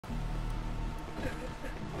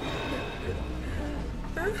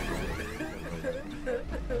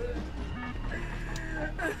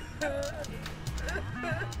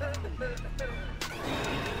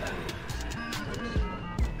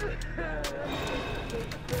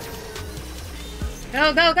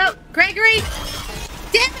Go, go, go! Gregory!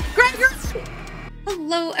 Damn it, Gregory!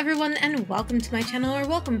 Hello everyone and welcome to my channel, or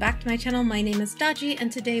welcome back to my channel. My name is Dodgy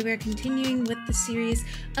and today we're continuing with the series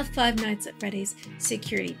of Five Nights at Freddy's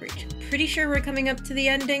Security Breach. Pretty sure we're coming up to the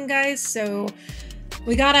ending, guys, so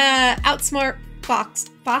we gotta outsmart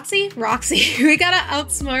Roxy. We gotta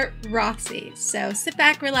outsmart Roxy. So sit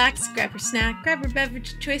back, relax, grab your snack, grab your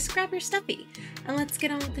beverage of choice, grab your stuffy, and let's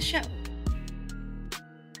get on with the show.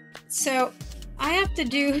 So I have to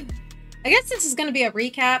do, I guess this is gonna be a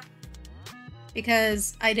recap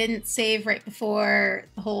because I didn't save right before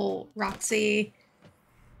the whole Roxy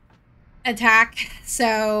attack.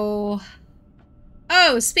 So,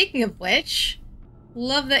 oh, speaking of which,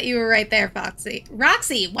 love that you were right there, Foxy.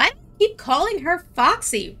 Roxy, why do you keep calling her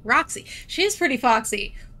Foxy? Roxy, she is pretty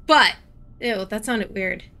foxy, but, ew, that sounded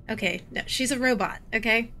weird. Okay, no, she's a robot,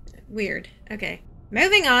 okay? Weird, okay.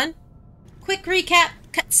 Moving on. Quick recap,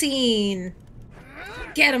 cutscene.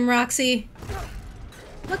 Get him, Roxy.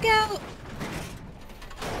 Look out.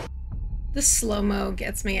 The slow-mo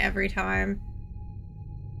gets me every time.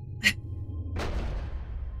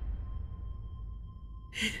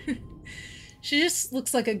 She just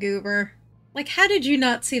looks like a goober. Like, how did you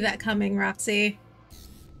not see that coming, Roxy?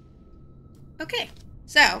 Okay,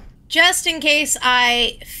 so, just in case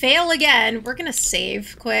I fail again, we're gonna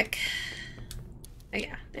save quick. Oh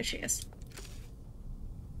yeah, there she is.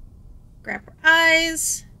 Grab her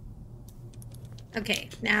eyes. Okay,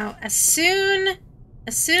 now as soon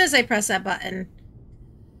as I press that button,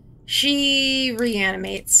 she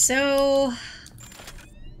reanimates. So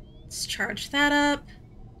let's charge that up.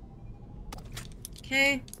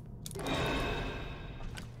 Okay.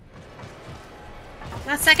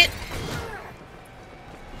 Last second.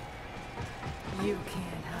 You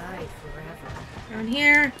can't hide forever. Down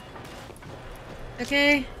here.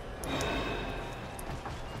 Okay.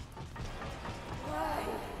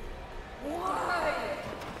 Why?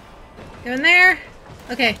 Go in there.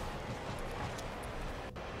 Okay.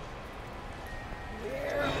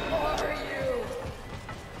 Where are you?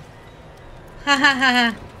 Ha ha ha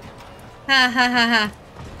ha. Ha ha ha ha.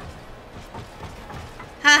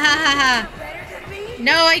 Ha ha ha ha. Better than me?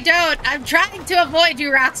 No, I don't. I'm trying to avoid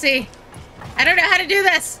you, Roxy. I don't know how to do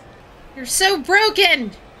this. You're so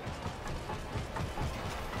broken.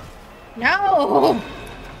 No.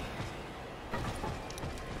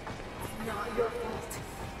 Not your fault.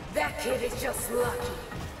 That kid is just lucky.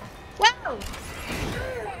 Whoa.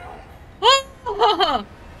 Oh.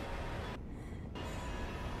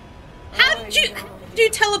 How did you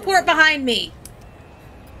teleport behind me?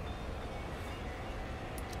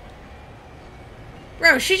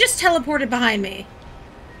 Bro, she just teleported behind me.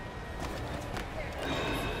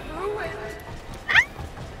 Ruined.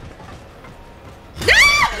 No!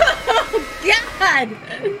 God!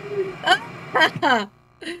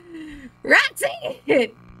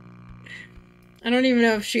 Roxy! I don't even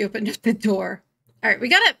know if she opened up the door. Alright, we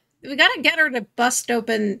gotta get her to bust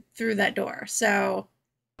open through that door, so...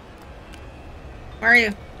 Where are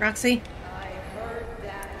you, Roxy? I heard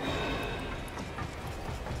that.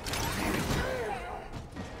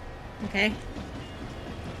 Okay.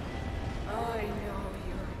 I know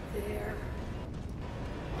you're there.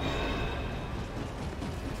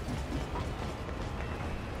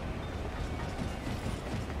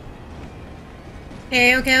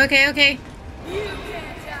 Okay. You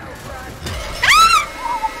can't outrun.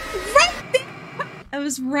 Right there! I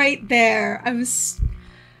was right there. I was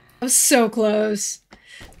so close.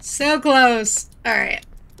 So close. Alright.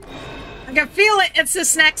 I can feel it. It's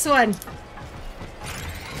this next one.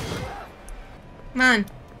 Come on.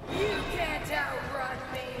 You can't outrun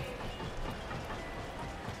me.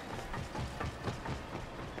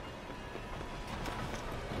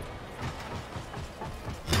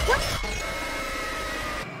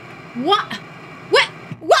 What?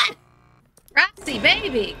 What? Roxy,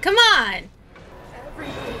 baby, come on.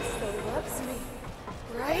 Everybody still loves me,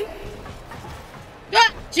 right?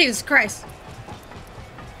 Ah, Jesus Christ.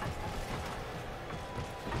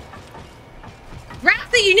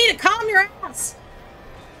 Roxy, you need to calm your ass.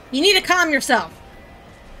 You need to calm yourself.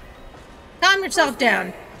 Calm yourself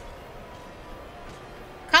down.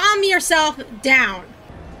 Calm yourself down.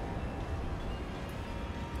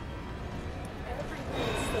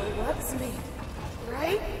 Everybody still loves me,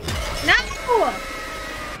 right? No!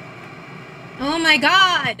 Oh my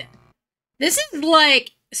god. This is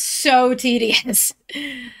like so tedious.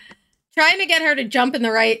 Trying to get her to jump in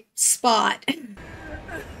the right spot. Why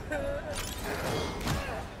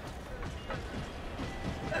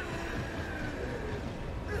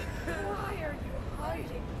are you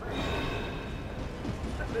hiding from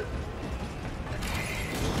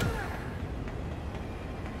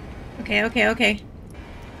me? Okay.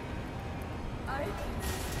 I can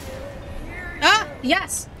still hear you. Ah,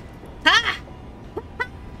 yes. Ha!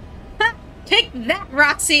 Take that,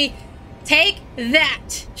 Roxy. Take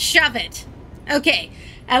that. Shove it. Okay.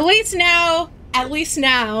 At least now we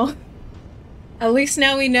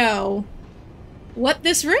know what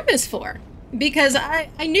this room is for. Because I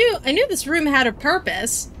knew this room had a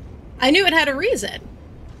purpose. I knew it had a reason.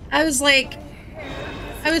 I was like,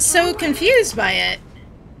 I was so confused by it.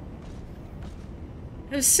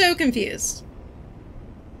 I was so confused.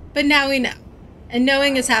 But now we know. And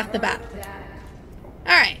knowing is half the battle.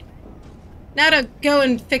 Alright. Now to go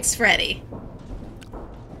and fix Freddy.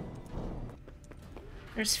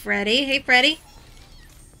 There's Freddy. Hey, Freddy.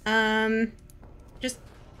 Just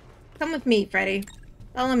come with me, Freddy.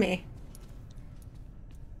 Follow me.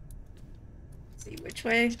 Let's see, which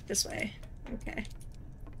way? This way. Okay.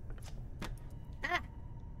 Ah!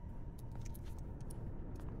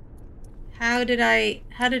 How did I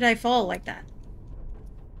fall like that?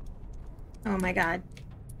 Oh my god.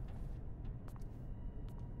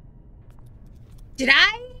 Did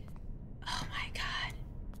I? Oh my god.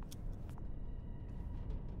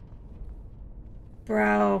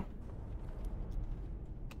 Bro.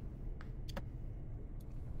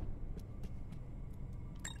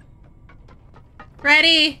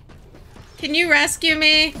 Freddy, can you rescue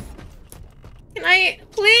me? Can I,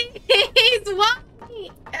 please? Why?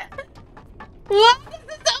 Why is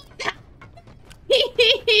this so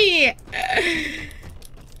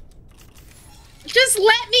Just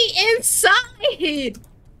let me inside!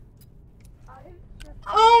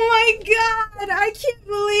 Oh my god! I can't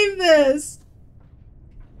believe this!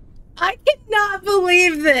 I cannot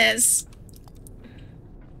believe this!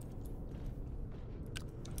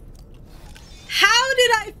 How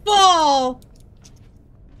did I fall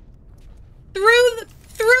through the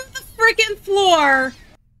freaking floor?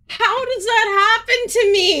 How does that happen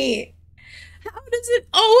to me? How does it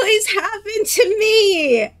always happen to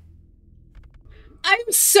me?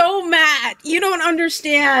 I'm so mad. You don't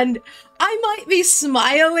understand. I might be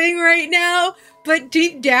smiling right now, but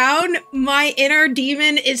deep down, my inner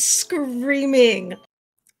demon is screaming.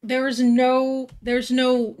 I'm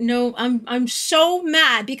so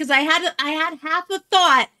mad because I had half a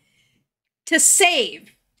thought to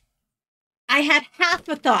save. I had half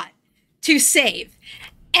a thought to save,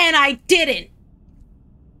 and I didn't.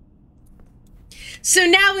 So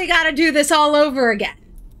now we gotta do this all over again.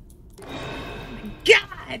 Oh my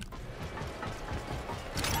god!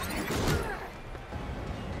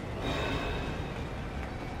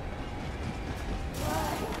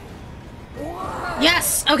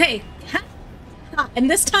 Yes, okay.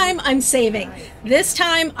 And this time I'm saving. This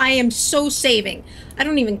time I am so saving. I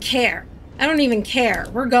don't even care. I don't even care.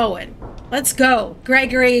 We're going. Let's go.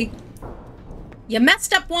 Gregory, you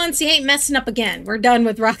messed up once, you ain't messing up again. We're done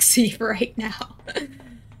with Roxy right now.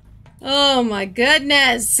 Oh my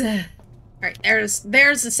goodness. Alright, there's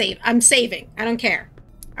the save. I'm saving. I don't care.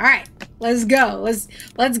 Alright, let's go.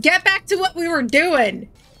 Let's get back to what we were doing.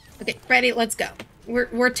 Okay, Freddy, let's go.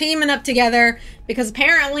 We're teaming up together because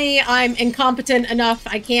apparently I'm incompetent enough.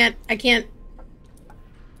 I can't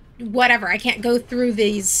whatever. I can't go through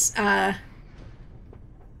these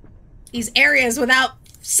areas without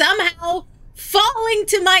somehow falling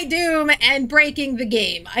to my doom and breaking the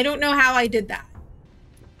game. I don't know how I did that.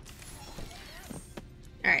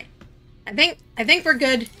 All right. I think we're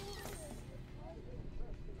good.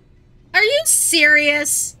 Are you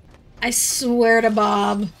serious? I swear to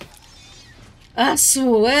Bob. I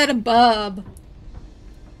swear to Bob.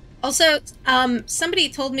 Also, somebody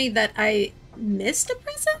told me that I missed a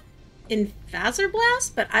present in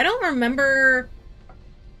Blast, but I don't remember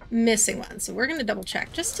missing one. So we're gonna double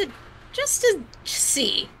check just to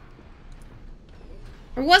see.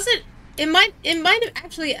 Or was it? It might have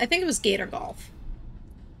actually. I think it was Gator Golf.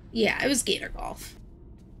 Yeah, it was Gator Golf.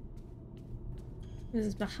 It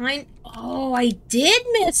was behind. Oh, I did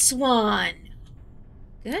miss one.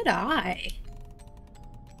 Good eye.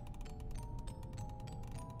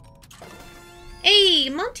 Hey,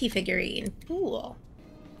 Monty figurine. Cool.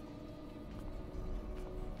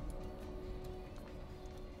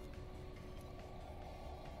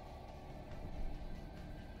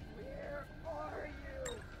 Where are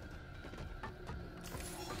you?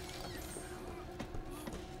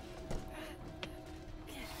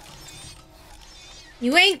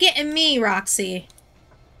 You ain't getting me, Roxy.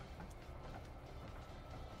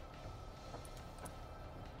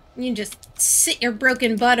 You just sit your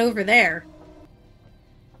broken butt over there.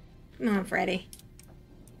 Come on, Freddy.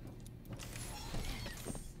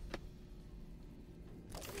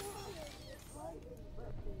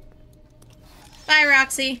 Bye,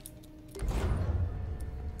 Roxy.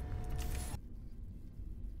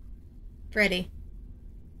 Freddy,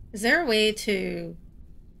 is there a way to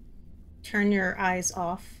turn your eyes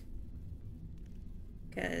off?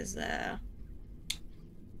 Because,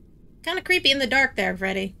 kind of creepy in the dark there,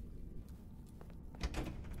 Freddy.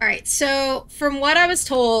 Alright, so from what I was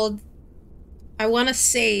told, I want to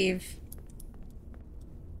save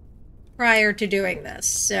prior to doing this.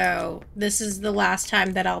 So this is the last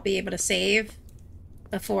time that I'll be able to save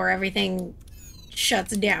before everything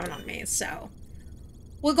shuts down on me. So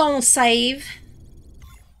we're gonna save.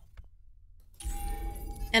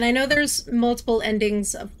 And I know there's multiple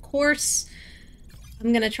endings, of course.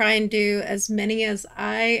 I'm gonna try and do as many as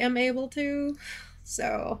I am able to.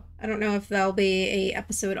 So I don't know if there'll be a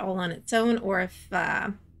episode all on its own or if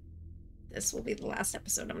this will be the last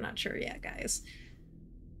episode. I'm not sure yet, guys.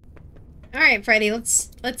 All right, Freddy,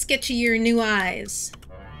 let's get you your new eyes.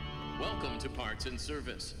 Welcome to Parts and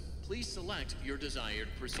Service. Please select your desired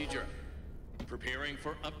procedure. Preparing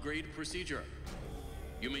for upgrade procedure.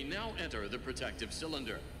 You may now enter the protective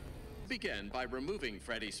cylinder. Begin by removing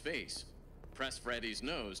Freddy's face. Press Freddy's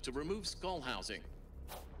nose to remove skull housing.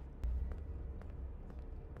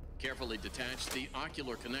 Carefully detach the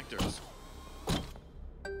ocular connectors.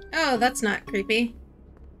 Oh, that's not creepy.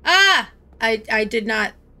 Ah! I did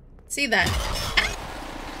not see that.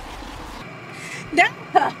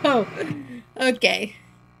 No! Okay.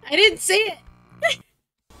 I didn't see it.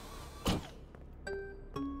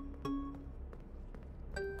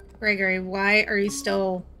 Gregory, why are you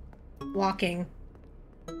still walking?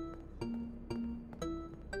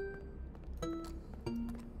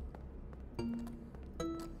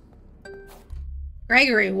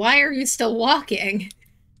 Gregory, why are you still walking?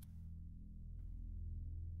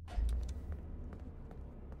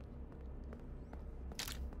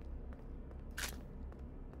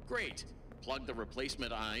 Great. Plug the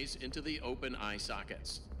replacement eyes into the open eye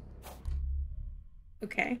sockets.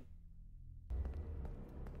 Okay.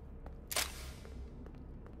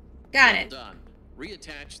 Got it. Well done.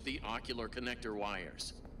 Reattach the ocular connector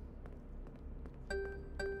wires.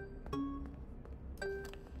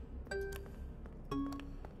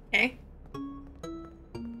 Okay.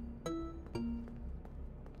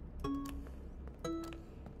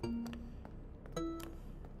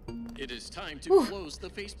 It is time to Whew. close the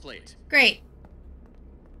faceplate. Great.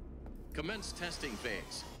 Commence testing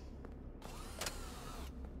phase.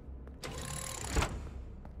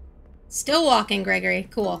 Still walking, Gregory.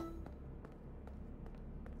 Cool.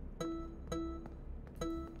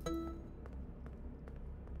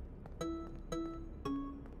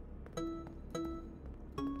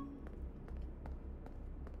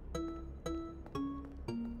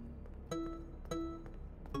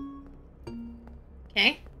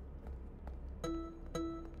 Okay.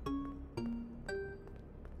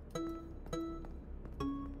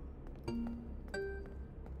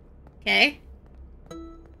 Okay.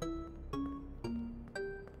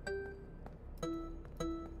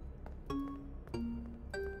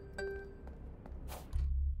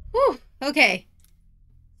 Whew. Okay.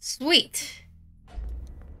 Sweet.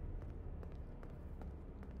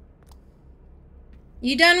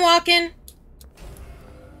 You done walking?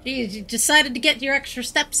 Geez, you decided to get your extra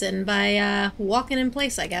steps in by, walking in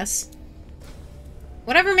place, I guess.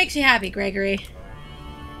 Whatever makes you happy, Gregory.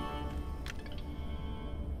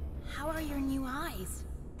 How are your new eyes?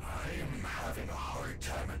 I am having a hard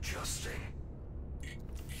time adjusting.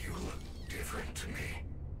 You look different to me.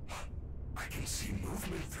 I can see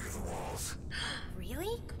movement through the walls.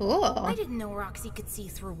 Really? Cool. I didn't know Roxy could see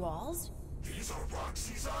through walls. These are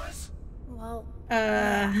Roxy's eyes? Well,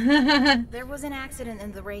 There was an accident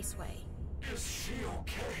in the raceway. Is she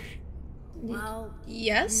okay? Well,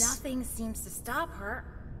 yes? nothing seems to stop her.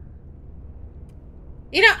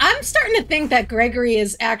 You know, I'm starting to think that Gregory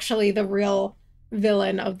is actually the real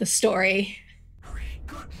villain of the story. Hurry,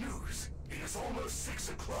 good news. It is almost 6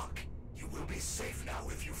 o'clock. You will be safe now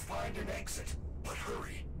if you find an exit. But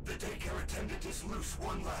hurry, the daycare attendant is loose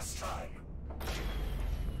one last time.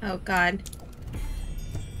 Oh, God.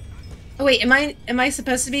 Oh, wait, am I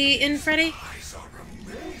supposed to be in Freddy? Eyes are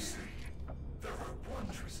amazing. There are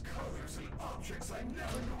wondrous colors and objects I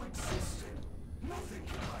never knew existed. Nothing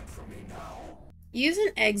can hide from me now. Use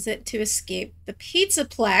an exit to escape the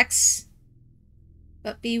Pizzaplex,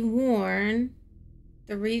 but be warned,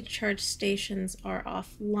 the recharge stations are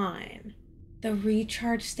offline. The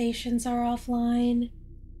recharge stations are offline?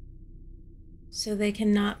 So they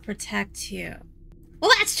cannot protect you.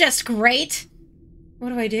 Well, that's just great! What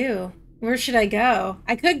do I do? Where should I go?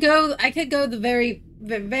 I could go the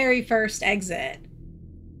very first exit.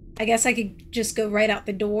 I guess I could just go right out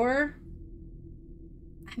the door.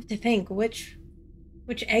 I have to think, which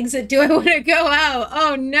exit do I want to go out?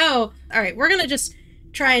 Oh no! Alright, we're gonna just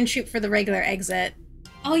try and shoot for the regular exit.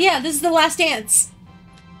 Oh yeah, this is the last dance!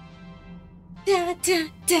 Da da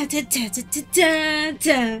da da da da da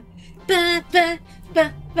da ba ba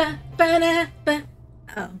ba ba ba da ba.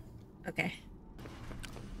 Oh, okay.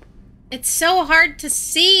 It's so hard to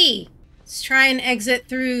see! Let's try and exit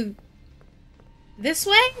through this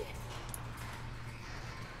way?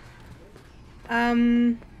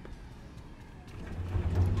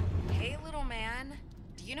 Hey, little man.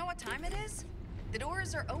 Do you know what time it is? The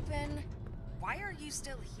doors are open. Why are you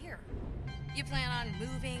still here? You plan on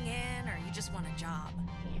moving in, or you just want a job?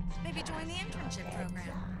 Maybe join the internship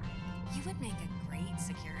program. You would make a great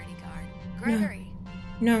security guard. Gregory.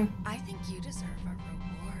 No. I think you deserve a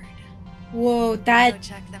reward. Whoa, Go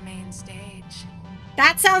check the main stage.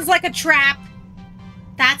 that sounds like a trap.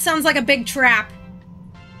 That sounds like a big trap.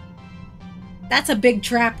 That's a big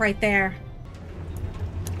trap right there.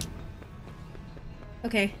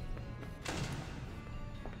 Okay.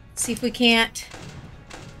 See if we can't.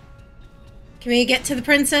 Can we get to the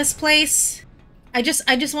princess place? I just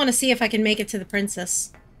want to see if I can make it to the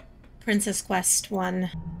princess quest one.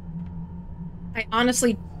 I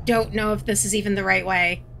honestly don't know if this is even the right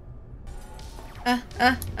way.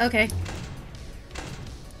 Okay.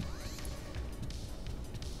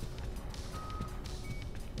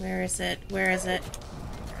 Where is it? Where is it?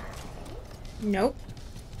 Nope.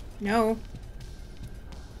 No.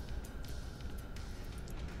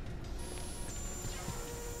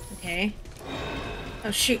 Okay.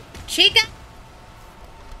 Oh shoot. Chica!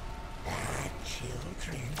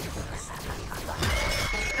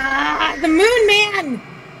 Ah, the moon man!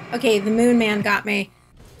 Okay, the moon man got me.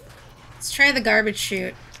 Let's try the garbage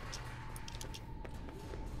chute.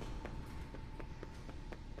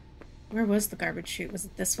 Where was the garbage chute? Was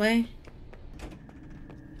it this way?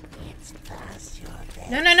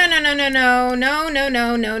 No, no, no, no, no, no, no, no, no,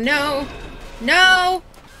 no, no, no. No!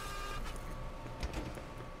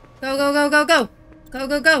 Go, go, go, go, go. Go,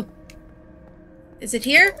 go, go. Is it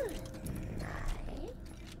here?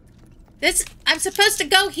 This, I'm supposed to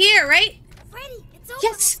go here, right? Freddy, it's over.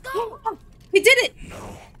 Yes! Let's go. Oh, we did it!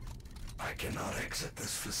 No, I cannot exit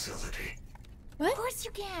this facility. Of course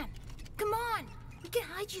you can. Come on. We can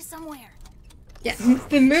hide you somewhere. Yeah,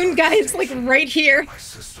 the moon guy is like right here. My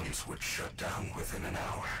systems would shut down within an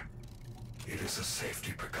hour. It is a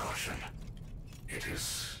safety precaution. It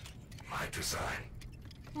is my design.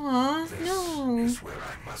 Aw, This no. is where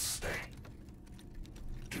I must stay.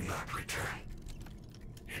 Do not return.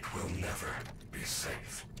 It will never be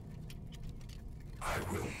safe. I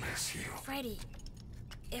will miss you. Freddy,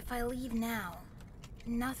 if I leave now,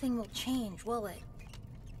 nothing will change, will it?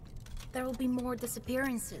 There will be more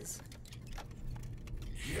disappearances.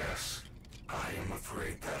 Yes, I am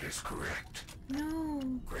afraid that is correct. No.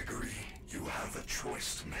 Gregory, you have a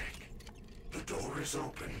choice to make. The door is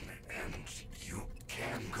open, and you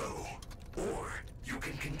can go. Or you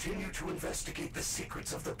can continue to investigate the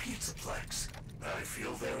secrets of the Pizzaplex. I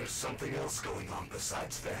feel there is something else going on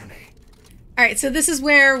besides Vanny. Alright, so this is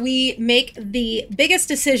where we make the biggest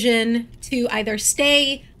decision to either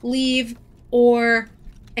stay, leave, or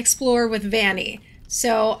explore with Vanny.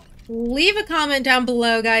 So leave a comment down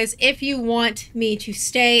below, guys, if you want me to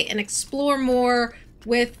stay and explore more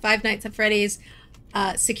with Five Nights at Freddy's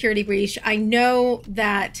Security Breach. I know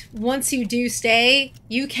that once you do stay,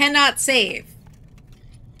 you cannot save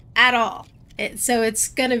at all. So it's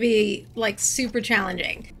gonna be like super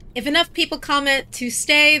challenging. If enough people comment to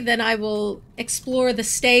stay, then I will explore the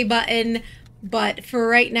stay button. But for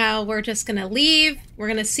right now, we're just gonna leave. We're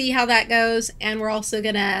gonna see how that goes, and we're also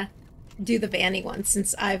gonna do the Vanny one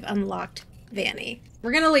since I've unlocked Vanny.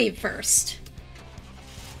 We're gonna leave first.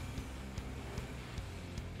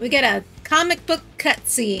 We get a comic book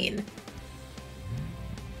cutscene.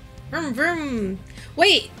 Vroom vroom.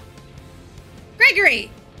 Wait!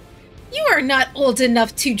 Gregory! You are not old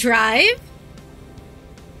enough to drive!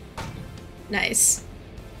 Nice.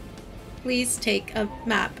 Please take a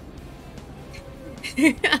map.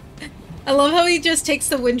 I love how he just takes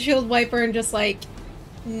the windshield wiper and just like,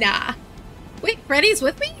 nah. Wait, Freddy's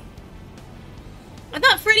with me? I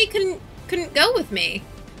thought Freddy couldn't go with me.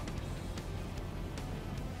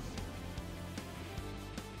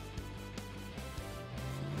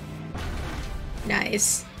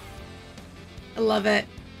 Nice. I love it.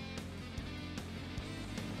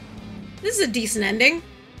 This is a decent ending.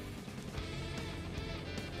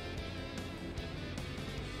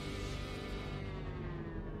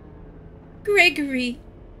 Gregory!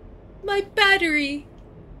 My battery!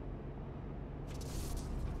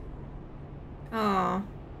 Aw.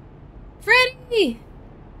 Freddy!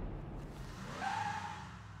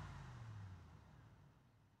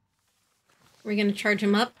 We're gonna charge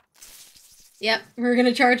him up. Yep, we're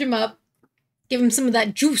gonna charge him up. Give him some of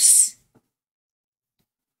that juice.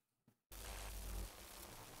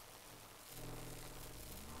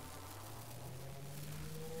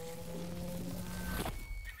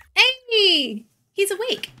 Hey! He's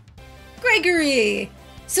awake. Gregory!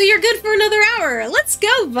 So you're good for another hour. Let's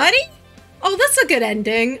go, buddy! Oh, that's a good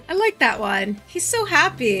ending. I like that one. He's so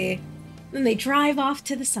happy. Then they drive off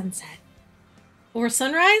to the sunset. Or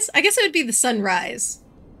sunrise? I guess it would be the sunrise.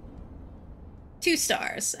 2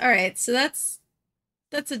 stars. Alright, so that's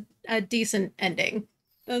a decent ending.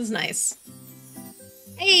 That was nice.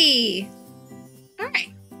 Hey!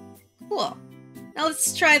 Alright. Cool. Now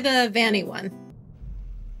let's try the Vanny one.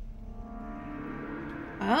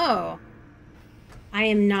 Oh. I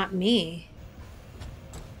am not me.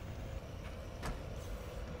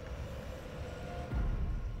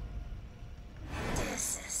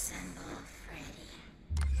 Disassemble Freddy.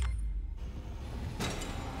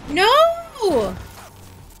 No!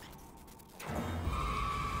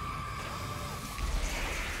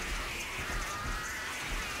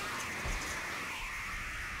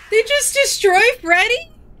 They just destroy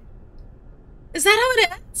Freddy? Is that how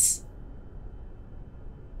it ends?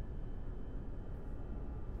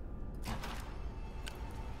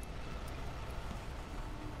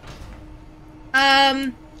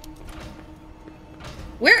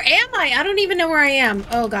 Where am I? I don't even know where I am.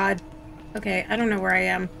 Oh god. Okay, I don't know where I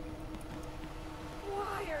am.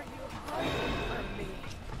 Why are you hiding from me?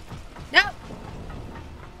 No!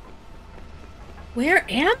 Where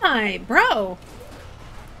am I? Bro!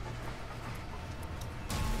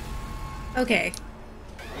 Okay.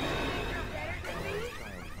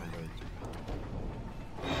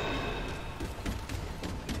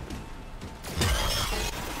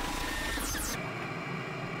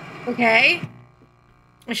 Okay.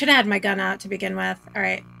 I should have had my gun out to begin with.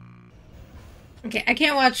 Alright. Okay, I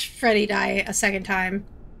can't watch Freddy die a second time.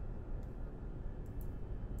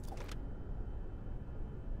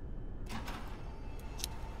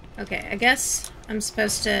 Okay, I guess I'm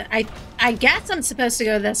supposed to... I guess I'm supposed to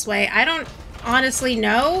go this way. I don't honestly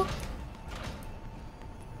know.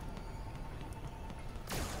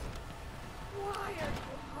 Why are you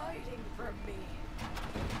hiding from me?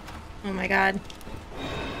 Oh my god.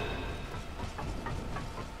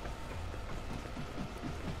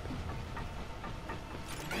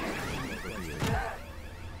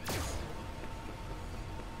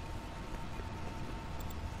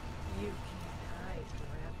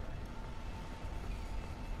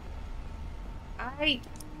 I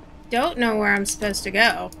don't know where I'm supposed to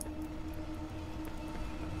go.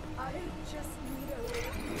 I just need a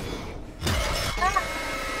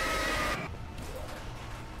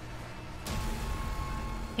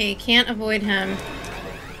Okay, can't avoid him.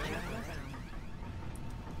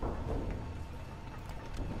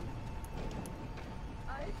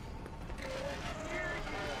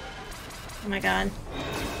 Oh my god.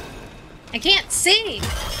 I can't see!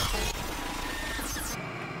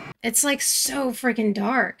 It's like so freaking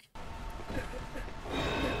dark.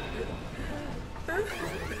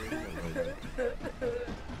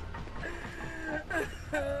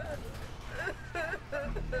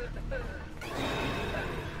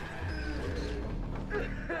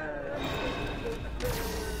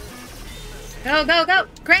 Go, go, go!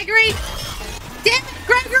 Gregory! Damn it,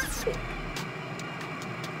 Gregory!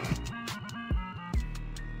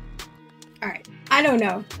 Alright, I don't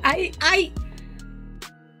know. I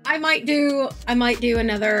might do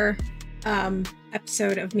another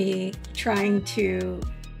episode of me trying to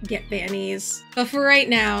get Vanny's. But for right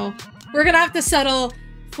now, we're gonna have to settle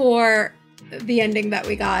for the ending that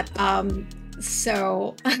we got.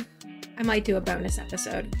 So I might do a bonus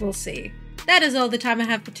episode. We'll see. That is all the time I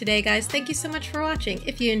have for today, guys. Thank you so much for watching.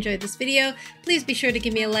 If you enjoyed this video, please be sure to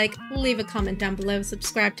give me a like, leave a comment down below,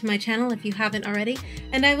 subscribe to my channel if you haven't already,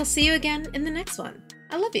 and I will see you again in the next one.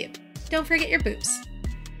 I love you. Don't forget your boobs.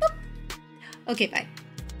 Boop. Okay, bye.